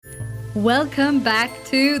Welcome back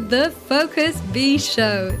to the Focus Bee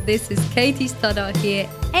Show. This is Katie Stoddart here,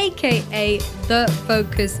 aka The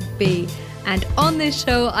Focus Bee. And on this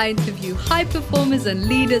show, I interview high performers and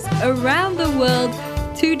leaders around the world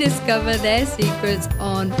to discover their secrets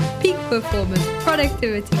on peak performance,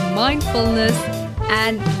 productivity, mindfulness,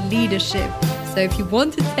 and leadership. So if you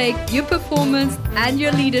want to take your performance and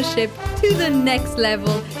your leadership to the next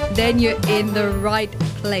level, then you're in the right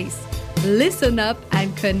place. Listen up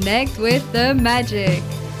and connect with the magic.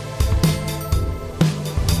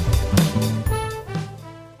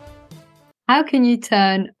 How can you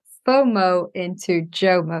turn FOMO into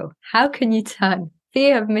JOMO? How can you turn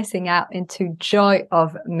fear of missing out into joy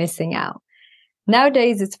of missing out?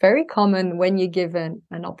 Nowadays, it's very common when you're given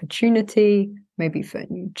an opportunity, maybe for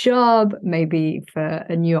a new job, maybe for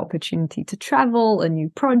a new opportunity to travel, a new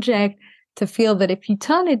project, to feel that if you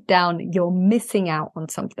turn it down, you're missing out on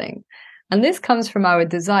something. And this comes from our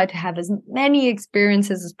desire to have as many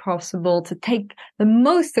experiences as possible, to take the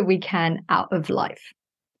most that we can out of life.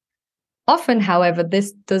 Often, however,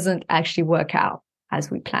 this doesn't actually work out as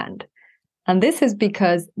we planned. And this is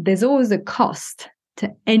because there's always a cost to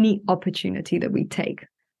any opportunity that we take.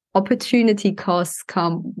 Opportunity costs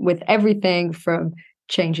come with everything from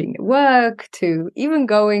changing your work to even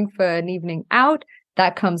going for an evening out.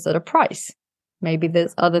 That comes at a price. Maybe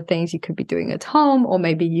there's other things you could be doing at home, or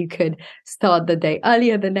maybe you could start the day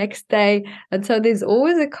earlier the next day. And so there's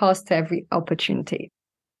always a cost to every opportunity.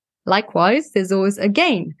 Likewise, there's always a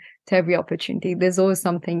gain to every opportunity. There's always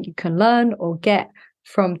something you can learn or get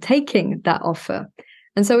from taking that offer.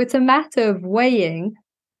 And so it's a matter of weighing,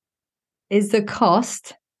 is the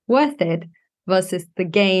cost worth it versus the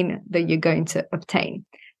gain that you're going to obtain?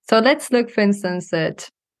 So let's look, for instance, at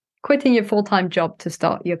quitting your full-time job to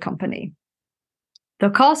start your company. The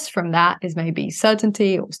cost from that is maybe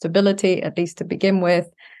certainty or stability, at least to begin with.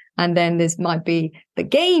 And then this might be the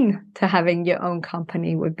gain to having your own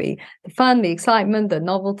company would be the fun, the excitement, the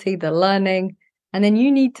novelty, the learning. And then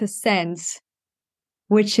you need to sense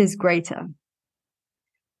which is greater.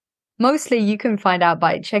 Mostly you can find out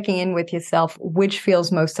by checking in with yourself which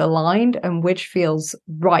feels most aligned and which feels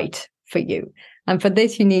right for you. And for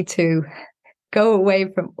this, you need to go away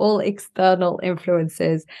from all external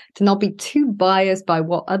influences, to not be too biased by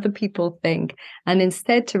what other people think, and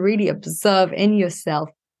instead to really observe in yourself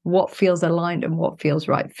what feels aligned and what feels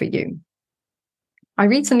right for you. I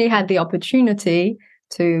recently had the opportunity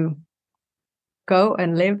to go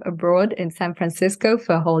and live abroad in San Francisco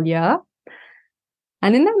for a whole year.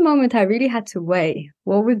 And in that moment, I really had to weigh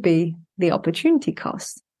what would be the opportunity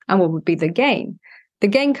cost and what would be the gain. The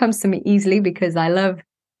gain comes to me easily because I love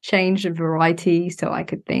change and variety. So I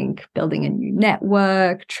could think building a new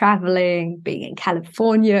network, traveling, being in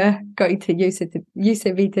California, going to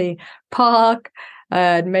Yosemite Park,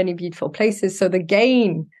 many beautiful places. So the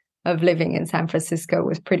gain of living in San Francisco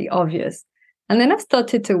was pretty obvious. And then I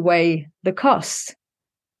started to weigh the costs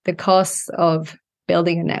of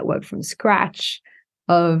building a network from scratch,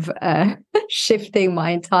 of shifting my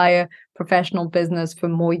entire professional business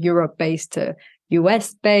from more Europe-based to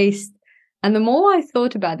US-based. And the more I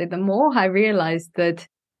thought about it, the more I realized that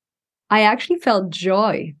I actually felt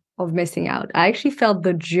joy of missing out. I actually felt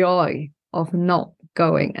the joy of not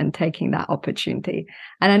going and taking that opportunity.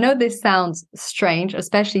 And I know this sounds strange,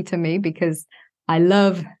 especially to me, because I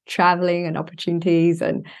love traveling and opportunities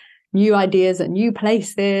and new ideas and new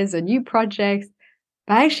places and new projects.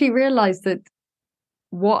 But I actually realized that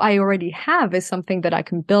what I already have is something that I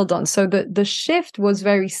can build on. So the shift was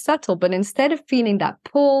very subtle, but instead of feeling that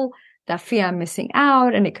pull, that fear I'm missing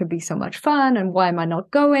out, and it could be so much fun, and why am I not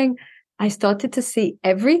going? I started to see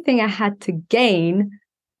everything I had to gain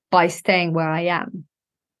by staying where I am,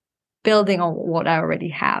 building on what I already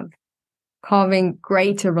have, carving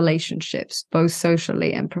greater relationships, both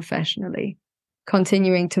socially and professionally,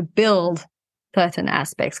 continuing to build certain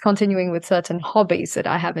aspects, continuing with certain hobbies that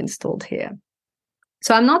I have installed here.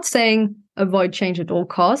 So I'm not saying avoid change at all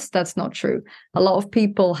costs. That's not true. A lot of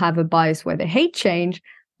people have a bias where they hate change.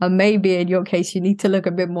 And maybe in your case, you need to look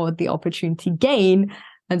a bit more at the opportunity gain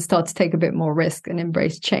and start to take a bit more risk and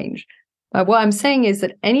embrace change. But what I'm saying is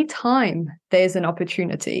that anytime there's an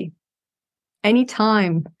opportunity,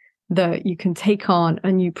 anytime that you can take on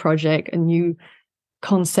a new project, a new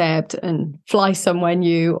concept, and fly somewhere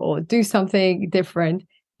new or do something different,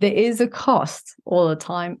 there is a cost all the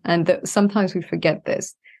time. And that sometimes we forget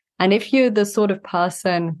this. And if you're the sort of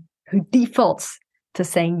person who defaults to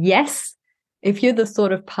saying yes, if you're the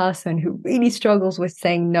sort of person who really struggles with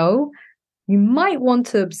saying no, you might want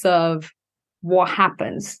to observe what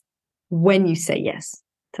happens when you say yes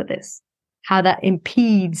to this, how that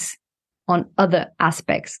impedes on other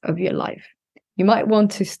aspects of your life. You might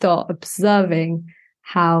want to start observing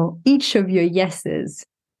how each of your yeses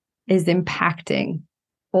is impacting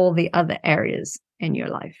all the other areas in your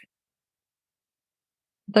life.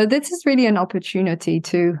 Though this is really an opportunity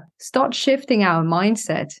to start shifting our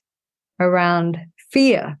mindset around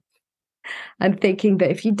fear and thinking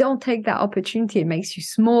that if you don't take that opportunity, it makes you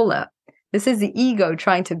smaller. This is the ego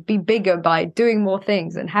trying to be bigger by doing more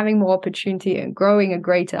things and having more opportunity and growing a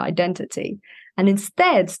greater identity. And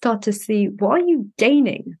instead start to see, what are you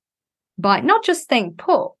gaining by not just staying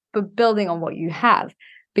put, but building on what you have?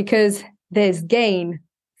 Because there's gain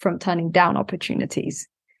from turning down opportunities.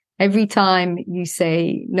 Every time you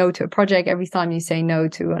say no to a project, every time you say no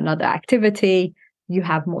to another activity, you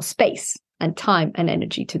have more space and time and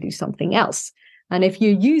energy to do something else. And if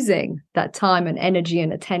you're using that time and energy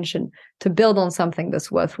and attention to build on something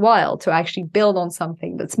that's worthwhile, to actually build on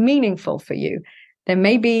something that's meaningful for you, then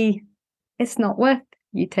maybe it's not worth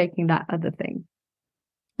you taking that other thing.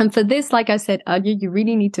 And for this, like I said earlier, you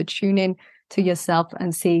really need to tune in to yourself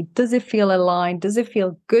and see, does it feel aligned? Does it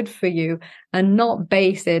feel good for you? And not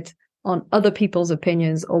base it on other people's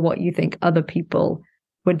opinions or what you think other people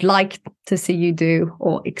would like to see you do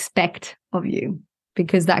or expect of you,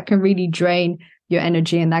 because that can really drain your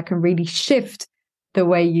energy and that can really shift the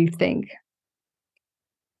way you think.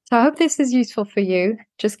 So I hope this is useful for you.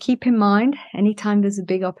 Just keep in mind, anytime there's a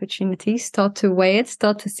big opportunity, start to weigh it,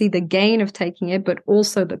 start to see the gain of taking it, but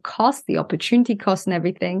also the cost, the opportunity cost and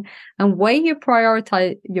everything, and weigh your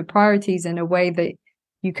priorities in a way that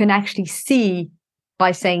you can actually see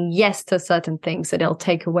by saying yes to certain things that it'll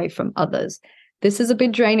take away from others. This is a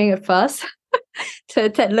bit draining at first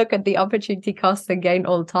to look at the opportunity costs and gain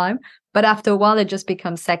all the time. But after a while, it just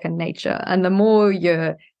becomes second nature. And the more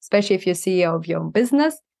especially if you're CEO of your own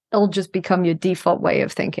business, it'll just become your default way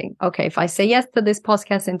of thinking. Okay, if I say yes to this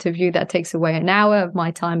podcast interview, that takes away an hour of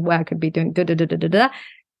my time where I could be doing da-da-da-da-da-da.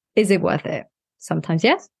 Is it worth it? Sometimes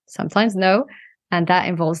yes, sometimes no. And that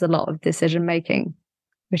involves a lot of decision making,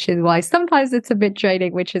 which is why sometimes it's a bit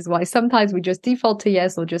draining, which is why sometimes we just default to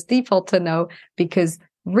yes or just default to no, because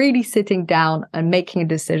really sitting down and making a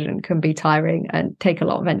decision can be tiring and take a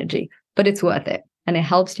lot of energy, but it's worth it. And it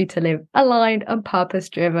helps you to live aligned and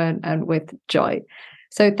purpose-driven and with joy.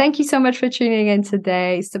 So thank you so much for tuning in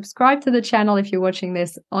today. Subscribe to the channel if you're watching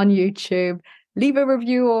this on YouTube. Leave a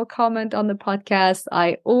review or comment on the podcast.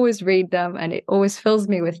 I always read them and it always fills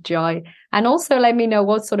me with joy. And also let me know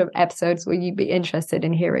what sort of episodes will you be interested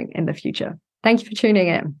in hearing in the future. Thank you for tuning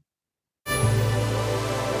in.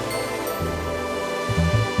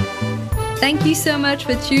 Thank you so much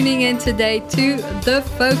for tuning in today to The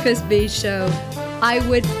Focus Bee Show. I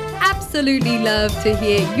would absolutely love to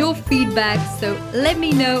hear your feedback, so let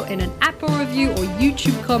me know in an Apple review or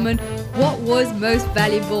YouTube comment what was most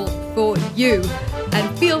valuable for you.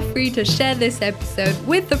 And feel free to share this episode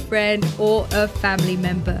with a friend or a family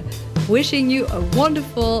member. Wishing you a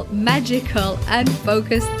wonderful, magical, and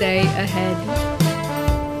focused day ahead.